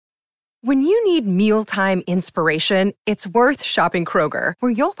When you need mealtime inspiration, it's worth shopping Kroger,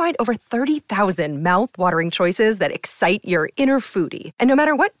 where you'll find over 30,000 mouth-watering choices that excite your inner foodie. And no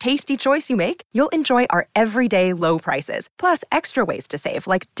matter what tasty choice you make, you'll enjoy our everyday low prices, plus extra ways to save,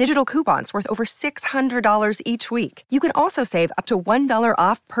 like digital coupons worth over $600 each week. You can also save up to $1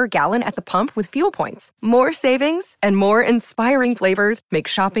 off per gallon at the pump with fuel points. More savings and more inspiring flavors make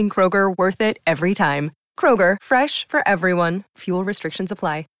shopping Kroger worth it every time. Kroger, fresh for everyone. Fuel restrictions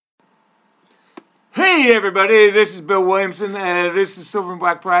apply. Hey everybody, this is Bill Williamson, this is Silver and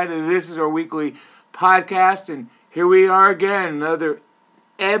Black Pride, and this is our weekly podcast, and here we are again, another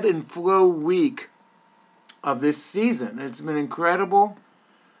ebb and flow week of this season. It's been incredible,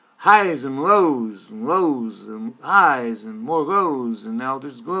 highs and lows and highs and more lows, and now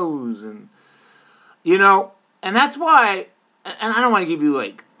there's lows, and and that's why, and I don't want to give you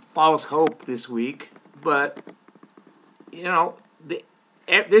like false hope this week, but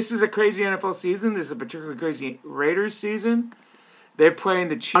this is a crazy NFL season. This is a particularly crazy Raiders season. They're playing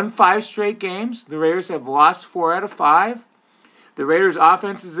the Chiefs. Won 5 straight games. The Raiders have lost 4 out of 5. The Raiders'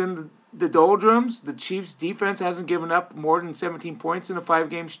 offense is in the doldrums. The Chiefs' defense hasn't given up more than 17 points in a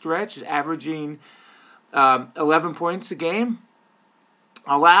 5-game stretch, averaging 11 points a game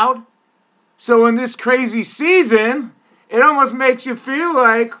allowed. So in this crazy season, it almost makes you feel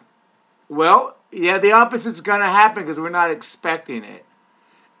like, well, yeah, the opposite's going to happen because we're not expecting it.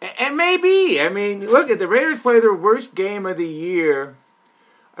 And maybe, I mean, look at the Raiders play their worst game of the year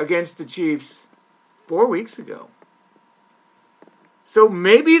against the Chiefs 4 weeks ago. So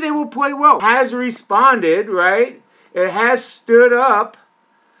maybe they will play well. It has responded, right? It has stood up.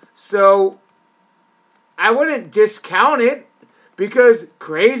 So I wouldn't discount it because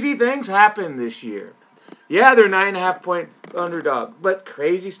crazy things happen this year. Yeah, they're 9.5-point underdog, but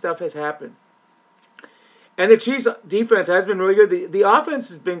crazy stuff has happened. And the Chiefs' defense has been really good. The offense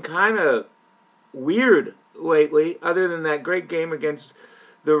has been kind of weird lately, other than that great game against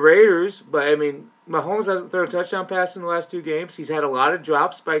the Raiders. But, I mean, Mahomes hasn't thrown a touchdown pass in the last 2 games. He's had a lot of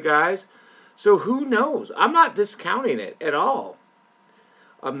drops by guys. So who knows? I'm not discounting it at all.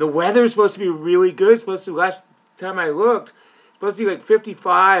 The weather is supposed to be really good. It's supposed to, last time I looked, it's supposed to be like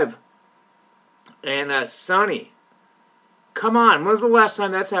 55 and sunny. Come on, when's the last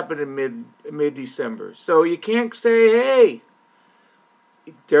time that's happened in mid-December? So you can't say, hey,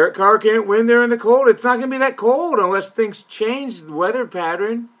 Derek Carr can't win there in the cold. It's not going to be that cold unless things change the weather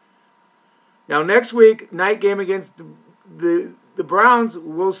pattern. Now, next week, night game against the Browns,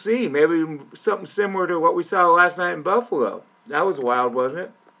 we'll see. Maybe something similar to what we saw last night in Buffalo. That was wild, wasn't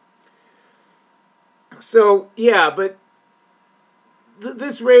it? So, yeah, but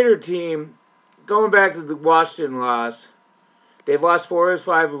this Raider team, going back to the Washington loss, they've lost 4 out of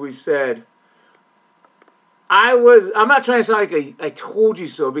 5, as we said. I'm not trying to sound like I told you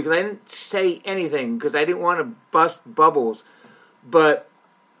so, because I didn't say anything, because I didn't want to bust bubbles. But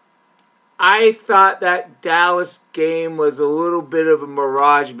I thought that Dallas game was a little bit of a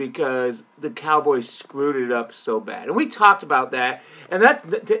mirage because the Cowboys screwed it up so bad. And we talked about that. And that's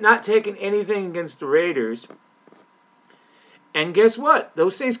not taking anything against the Raiders. And guess what?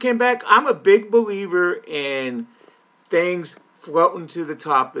 Those things came back. I'm a big believer in things floating to the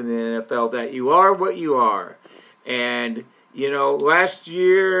top in the NFL, that you are what you are. And, last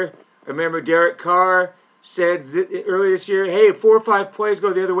year, I remember Derek Carr said earlier this year, hey, 4 or 5 plays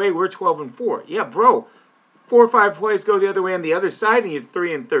go the other way, we're 12-4. Yeah, bro, 4 or 5 plays go the other way on the other side, and you're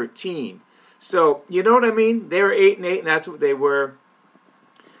 3-13. So, you know what I mean? They were 8-8, and that's what they were.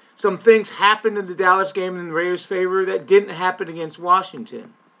 Some things happened in the Dallas game in the Raiders' favor that didn't happen against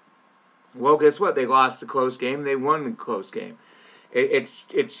Washington. Well, guess what? They lost the close game. They won the close game.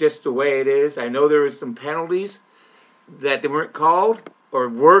 It's just the way it is. I know there was some penalties that they weren't called or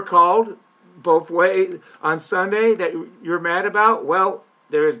were called both ways on Sunday that you're mad about. Well,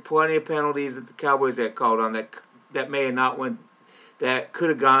 there is plenty of penalties that the Cowboys got called on that may have not went, that could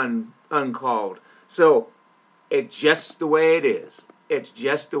have gone uncalled. So it's just the way it is. It's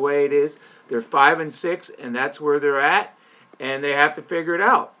just the way it is. They're 5-6, and that's where they're at, and they have to figure it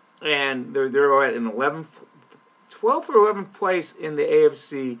out. And they're at an 12th or 11th place in the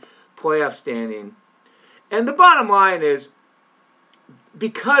AFC playoff standing. And the bottom line is,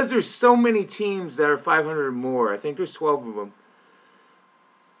 because there's so many teams that are 500 or more, I think there's 12 of them,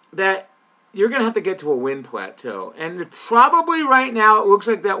 that you're going to have to get to a win plateau. And probably right now it looks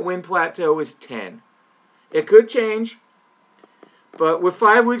like that win plateau is 10. It could change, but with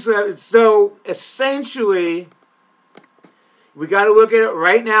 5 weeks left, so essentially we got to look at it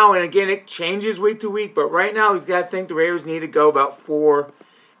right now, and again, it changes week to week, but right now we've got to think the Raiders need to go about 4-1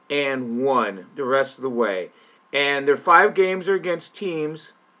 the rest of the way. And their 5 games are against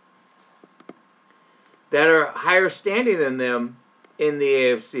teams that are higher standing than them in the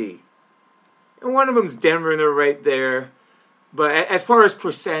AFC. And one of them's Denver, and they're right there. But as far as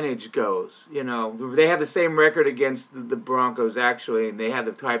percentage goes, they have the same record against the Broncos, actually, and they have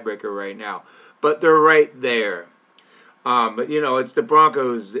the tiebreaker right now. But they're right there. But, it's the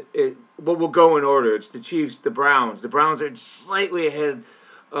Broncos. We'll go in order. It's the Chiefs, the Browns. The Browns are slightly ahead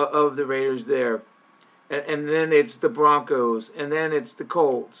of the Raiders there. And then it's the Broncos, and then it's the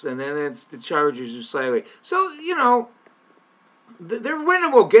Colts, and then it's the Chargers who slightly. So, they're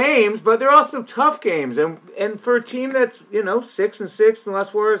winnable games, but they're also tough games. And for a team that's, 6-6 and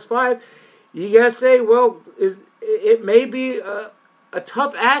last 4 is 5, you got to say, well, it may be a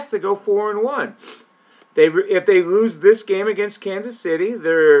tough ask to go 4-1. If they lose this game against Kansas City,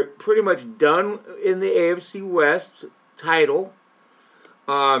 they're pretty much done in the AFC West title.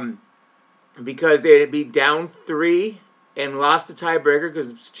 Because they'd be down 3 and lost the tiebreaker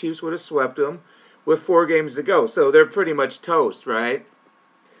because the Chiefs would have swept them with 4 games to go. So they're pretty much toast, right?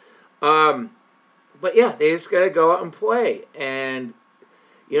 But yeah, they just got to go out and play. And,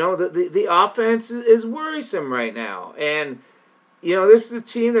 the offense is worrisome right now. And, this is a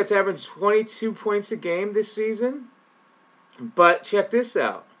team that's averaged 22 points a game this season. But check this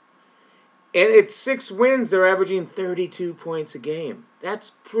out. And it's 6 wins, they're averaging 32 points a game.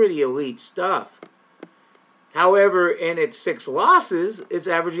 That's pretty elite stuff. However, in its 6 losses, it's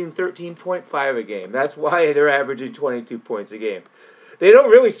averaging 13.5 a game. That's why they're averaging 22 points a game. They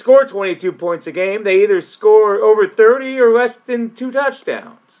don't really score 22 points a game. They either score over 30 or less than 2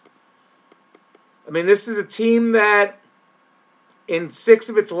 touchdowns. I mean, this is a team that in 6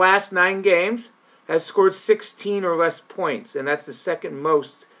 of its last 9 games has scored 16 or less points, and that's the second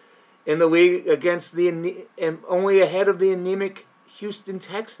most in the league against and only ahead of the anemic Houston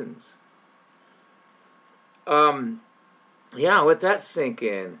Texans. Let that sink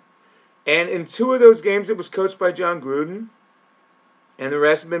in. And in 2 of those games, it was coached by John Gruden, and the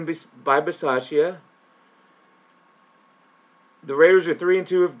rest have been by Bisaccia. The Raiders are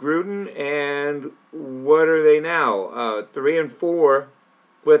 3-2 with Gruden, and what are they now? 3-4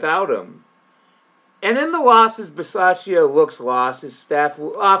 without him. And in the losses, Bisaccia looks lost. His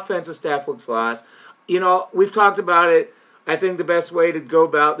offensive staff looks lost. We've talked about it. I think the best way to go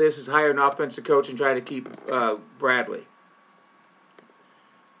about this is hire an offensive coach and try to keep Bradley.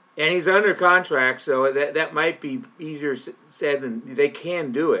 And he's under contract, so that might be easier said than they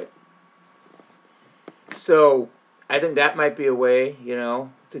can do it. So I think that might be a way,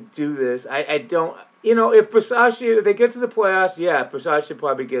 to do this. I don't, if Bisaccia, if they get to the playoffs, yeah, Bisaccia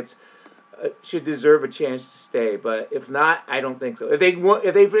probably should deserve a chance to stay. But if not, I don't think so. If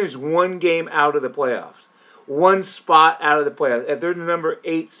they finish 1 game out of the playoffs, 1 spot out of the playoffs, if they're the number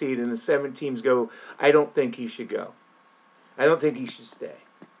 8 seed and the 7 teams go, I don't think he should go. I don't think he should stay.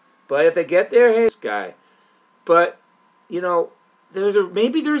 But if they get there, hey, this guy. But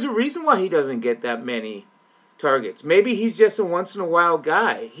maybe there's a reason why he doesn't get that many targets. Maybe he's just a once in a while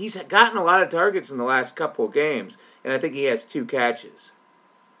guy. He's gotten a lot of targets in the last couple of games, and I think he has 2 catches.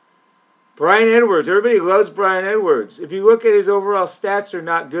 Bryan Edwards. Everybody loves Bryan Edwards. If you look at his overall stats, they're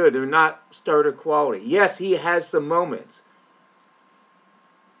not good. They're not starter quality. Yes, he has some moments.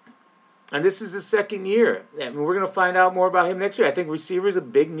 And this is his 2nd year. I mean, we're going to find out more about him next year. I think receiver is a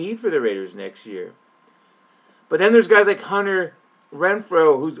big need for the Raiders next year. But then there's guys like Hunter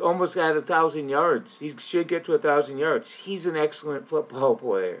Renfrow, who's almost at 1,000 yards. He should get to 1,000 yards. He's an excellent football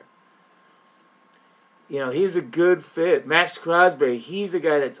player. He's a good fit. Max Crosby, he's a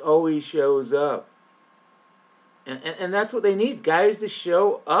guy that's always shows up. And that's what they need, guys to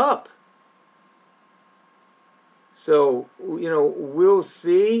show up. So, we'll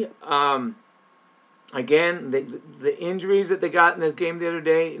see. Again, the injuries that they got in this game the other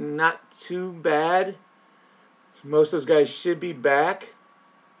day, not too bad. Most of those guys should be back.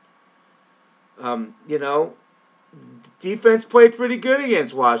 Defense played pretty good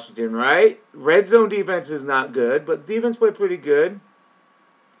against Washington, right? Red zone defense is not good, but defense played pretty good.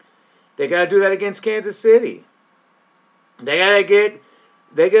 They got to do that against Kansas City. They got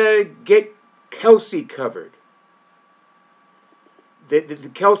to get Kelsey covered.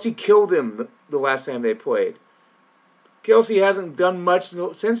 Kelsey killed them the last time they played. Kelsey hasn't done much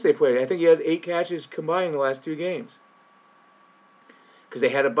since they played. I think he has 8 catches combined in the last 2 games because they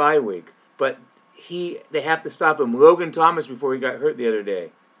had a bye week. But they have to stop him. Logan Thomas, before he got hurt the other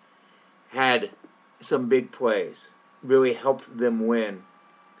day, had some big plays. Really helped them win.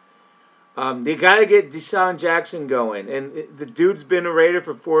 They got to get Deshaun Jackson going. And the dude's been a Raider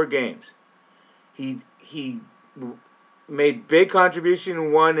for 4 games. He made big contribution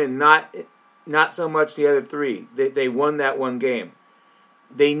in 1 and not so much the other 3. They won that 1 game.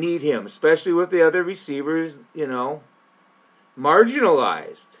 They need him, especially with the other receivers,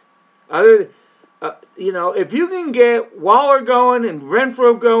 marginalized. If you can get Waller going and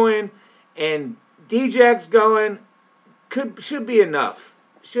Renfro going and Djax going, should be enough.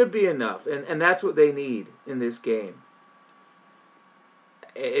 Should be enough, and that's what they need in this game.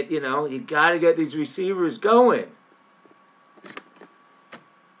 You got to get these receivers going.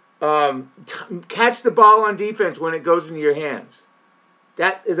 Catch the ball on defense when it goes into your hands.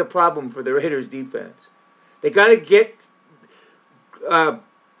 That is a problem for the Raiders' defense. They got to get.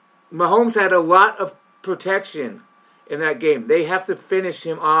 Mahomes had a lot of protection in that game. They have to finish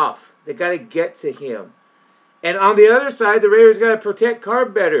him off. They got to get to him. And on the other side, the Raiders got to protect Carr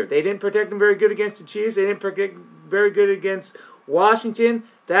better. They didn't protect him very good against the Chiefs. They didn't protect very good against Washington.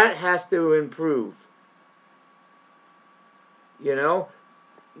 That has to improve.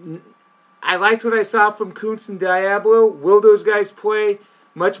 I liked what I saw from Kuntz and Diablo. Will those guys play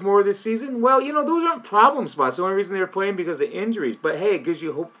much more this season? Well, those aren't problem spots. The only reason they're playing because of injuries. But, hey, it gives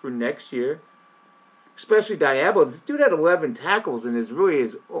you hope for next year. Especially Diablo. This dude had 11 tackles and is really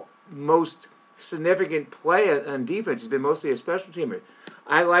his most significant play on defense. He's been mostly a special teamer.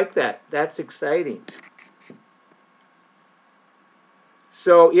 I like that. That's exciting.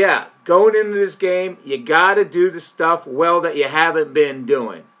 So, yeah, going into this game, you got to do the stuff well that you haven't been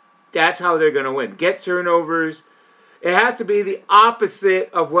doing. That's how they're going to win. Get turnovers. It has to be the opposite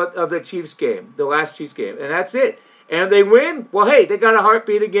of the Chiefs game, the last Chiefs game, and that's it. And if they win, well, hey, they got a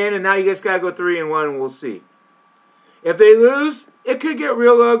heartbeat again, and now you guys got to go 3-1, and we'll see. If they lose, it could get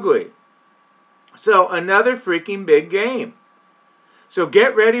real ugly. So another freaking big game. So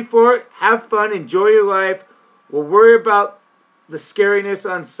get ready for it. Have fun. Enjoy your life. We'll worry about the scariness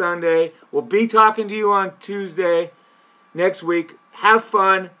on Sunday. We'll be talking to you on Tuesday next week. Have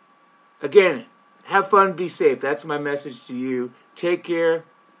fun. Again, have fun. Be safe. That's my message to you. Take care.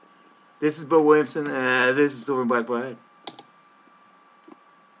 This is Bill Williamson. This is Silver and Black Pride.